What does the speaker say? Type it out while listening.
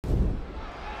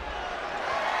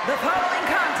The following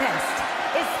contest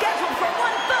is scheduled for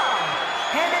one fall,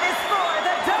 and it is for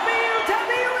the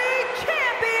WWE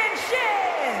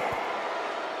Championship!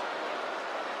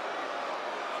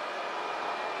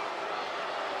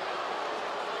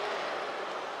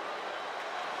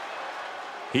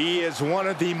 He is one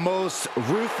of the most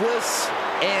ruthless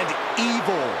and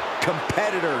evil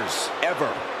competitors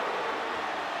ever.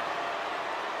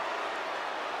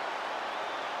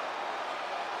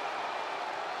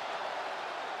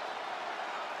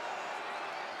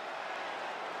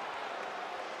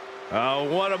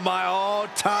 One of my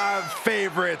all-time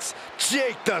favorites,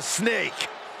 Jake the Snake.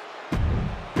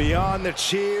 Beyond the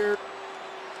cheer.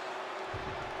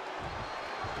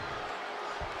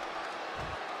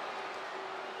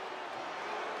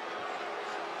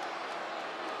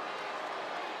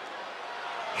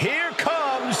 Here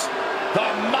comes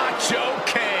the Macho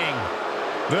King.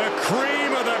 The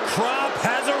cream of the crop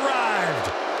has arrived.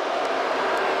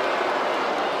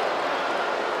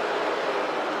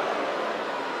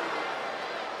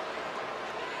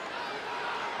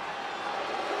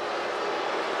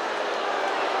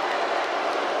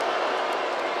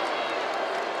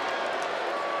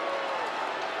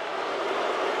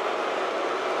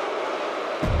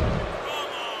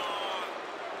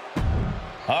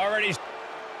 Already.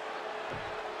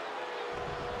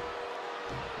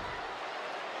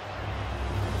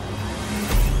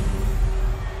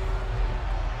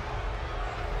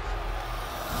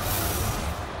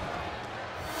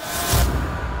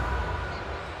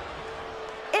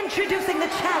 Introducing the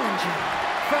challenger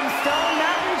from Stone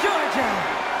Mountain, Georgia,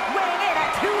 weighing in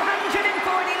at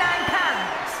 249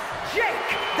 pounds,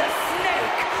 Jake the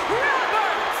Snake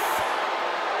Roberts!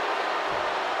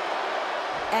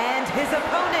 And his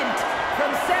opponent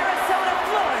from Sarasota,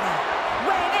 Florida,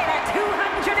 weighing in at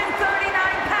 239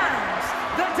 pounds,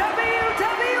 the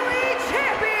WWE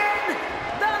Champion,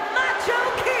 the Macho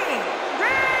King,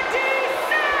 Randy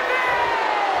Savage!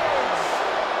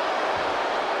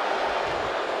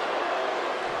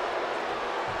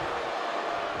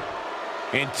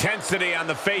 Intensity on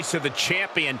the face of the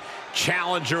champion.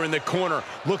 Challenger in the corner,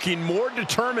 looking more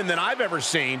determined than I've ever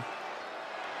seen.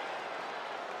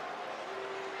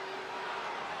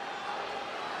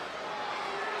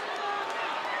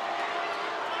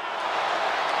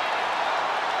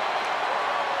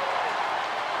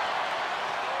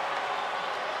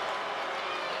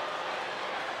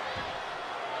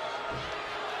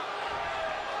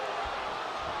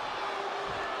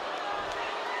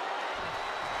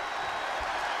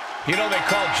 You know, they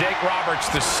call Jake Roberts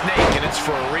the Snake, and it's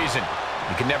for a reason.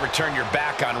 You can never turn your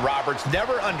back on Roberts.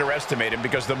 Never underestimate him,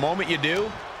 because the moment you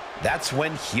do, that's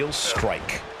when he'll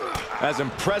strike. As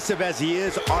impressive as he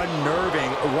is,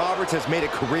 unnerving, Roberts has made a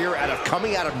career out of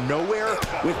coming out of nowhere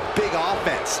with big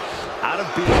offense. Out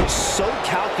of being so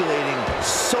calculating,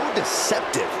 so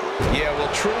deceptive. Yeah,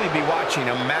 we'll truly be watching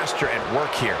a master at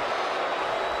work here.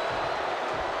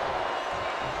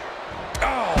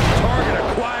 Oh,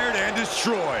 target acquired and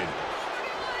destroyed.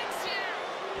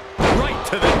 Right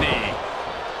to the knee.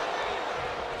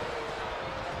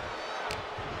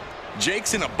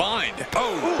 Jake's in a bind.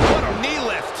 Oh, what a knee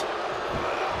lift.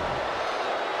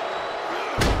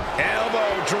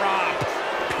 Elbow drop.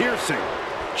 Piercing.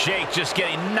 Jake just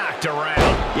getting knocked around.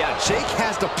 Yeah, Jake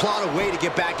has to plot a way to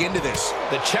get back into this.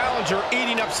 The challenger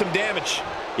eating up some damage.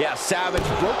 Yeah, Savage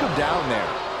broke him down there.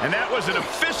 And that was an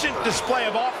efficient display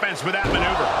of offense with that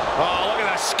maneuver. Oh, look at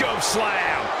that scope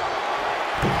slam.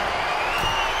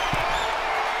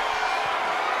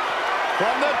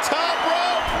 From the top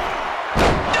rope.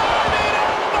 Diving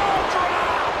elbow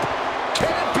drop.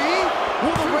 Can it be?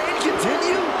 Will the reign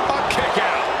continue? A kick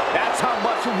out. That's how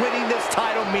much winning this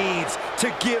title means.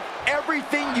 To give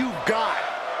everything you've got.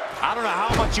 I don't know how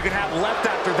much you can have left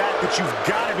after that, but you've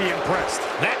got to be impressed.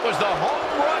 That was the home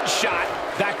run shot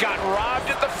that got robbed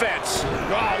at the fence.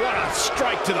 Oh, what a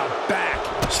strike to the back.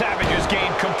 Savage has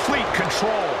gained complete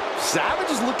control. Savage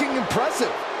is looking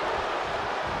impressive.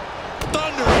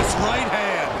 Thunderous right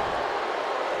hand.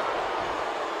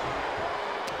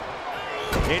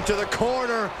 Into the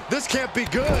corner. This can't be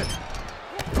good.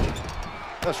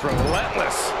 That's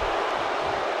relentless.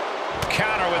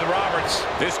 Counter with Roberts.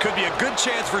 This could be a good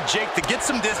chance for Jake to get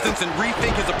some distance and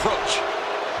rethink his approach.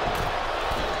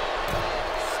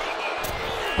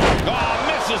 Oh,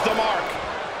 misses the mark.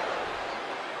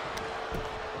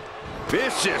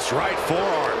 Vicious right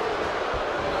forearm.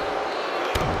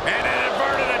 And an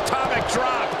inverted atomic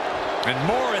drop. And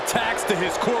more attacks to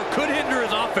his core could hinder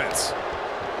his offense.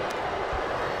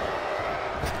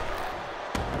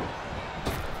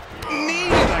 Knee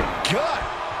to the gut.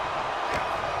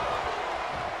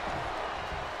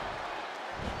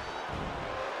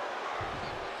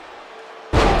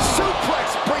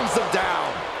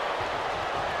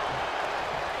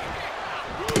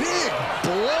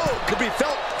 could be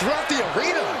felt throughout the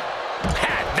arena.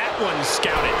 Had that one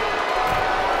scouted.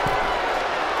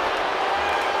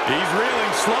 He's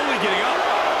reeling, slowly getting up.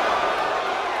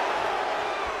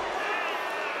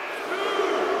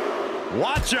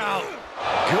 Watch out.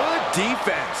 Good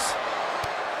defense.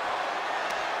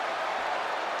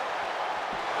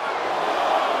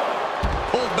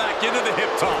 Pulled back into the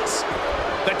hip toss.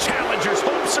 The challenger's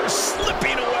hopes are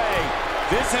slipping away.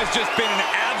 This has just been an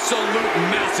absolute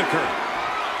massacre.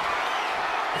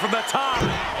 From the top,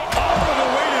 all the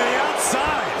way to the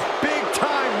outside. Big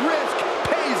time risk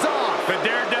pays off. The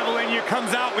daredevil in you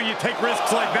comes out when you take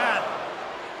risks like that.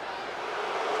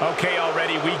 Okay,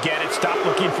 already, we get it. Stop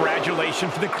looking for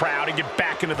adulation from the crowd and get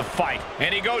back into the fight.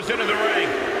 And he goes into the ring.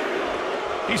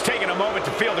 He's taking a moment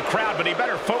to feel the crowd, but he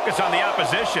better focus on the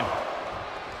opposition.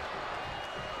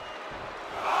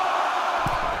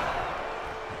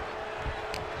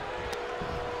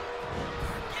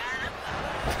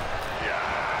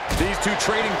 These two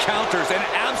trading counters, an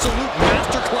absolute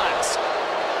masterclass.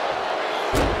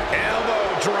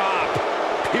 Elbow drop.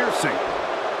 Piercing.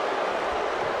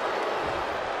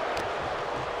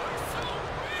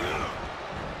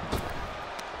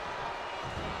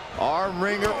 Arm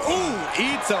wringer. Ooh,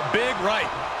 eats a big right.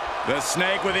 The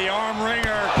snake with the arm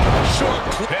wringer. Short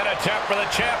Pin attempt for the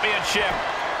championship.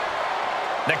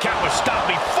 The count was stopped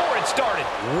before it started.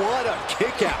 What a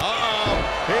kick out.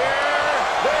 Here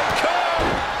they come.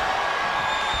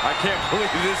 I can't believe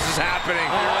this is happening.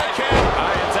 I can't.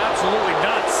 It's absolutely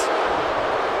nuts.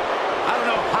 I don't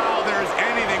know how there's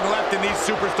anything left in these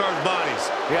superstars' bodies.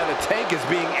 Yeah, the tank is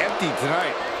being emptied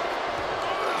tonight.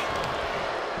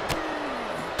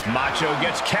 Macho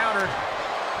gets countered.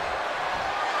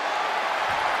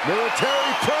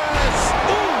 Military press.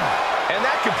 Ooh. And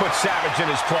that could put Savage in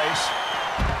his place.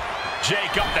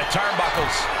 Jake up the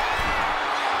turnbuckles.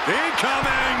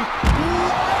 Incoming.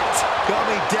 What?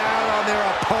 Coming down on their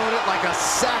opponent like a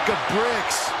sack of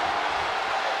bricks.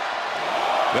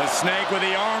 The snake with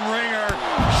the arm wringer.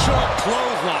 Short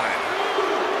clothesline.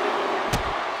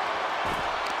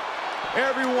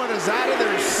 Everyone is out of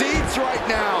their seats right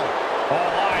now.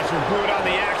 All eyes were glued on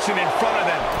the action in front of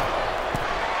them.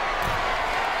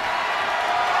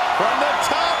 From the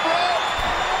top rope.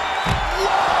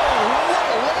 Whoa, what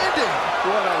a landing.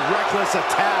 What a reckless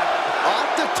attack.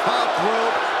 Off the top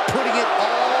rope, putting it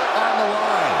all on the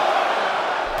line.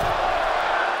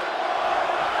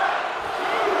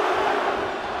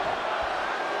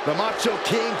 The Macho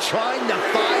King trying to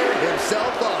fire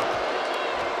himself up.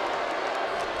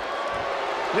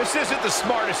 This isn't the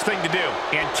smartest thing to do,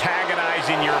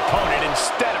 antagonizing your opponent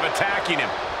instead of attacking him.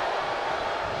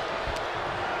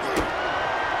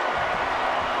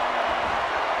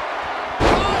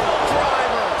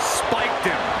 Driver. Spiked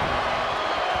him.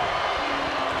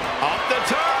 Up the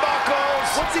turnbuckles.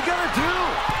 What's he gonna do?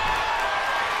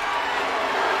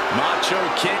 Macho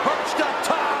King. Perched up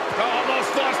top.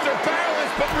 Almost lost their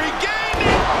balance, but regained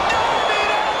it.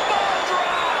 Elbow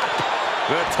drop.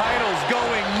 The title's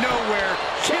going nowhere.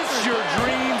 Kiss your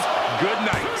dreams. Good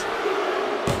night.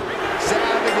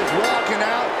 Savage is walking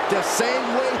out the same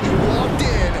way he walked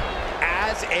in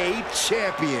as a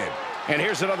champion. And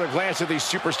here's another glance at these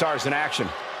superstars in action.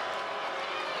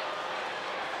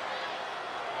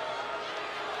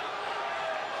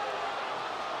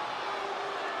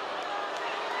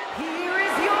 Here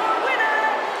is your winner,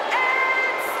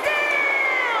 and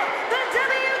still the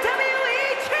WWE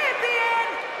Champion,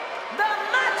 the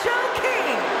Macho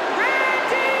King,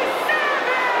 Randy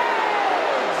Savage!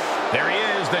 There he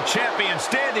is, the champion,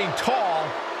 standing tall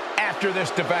after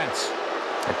this defense.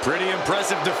 A pretty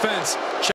impressive defense.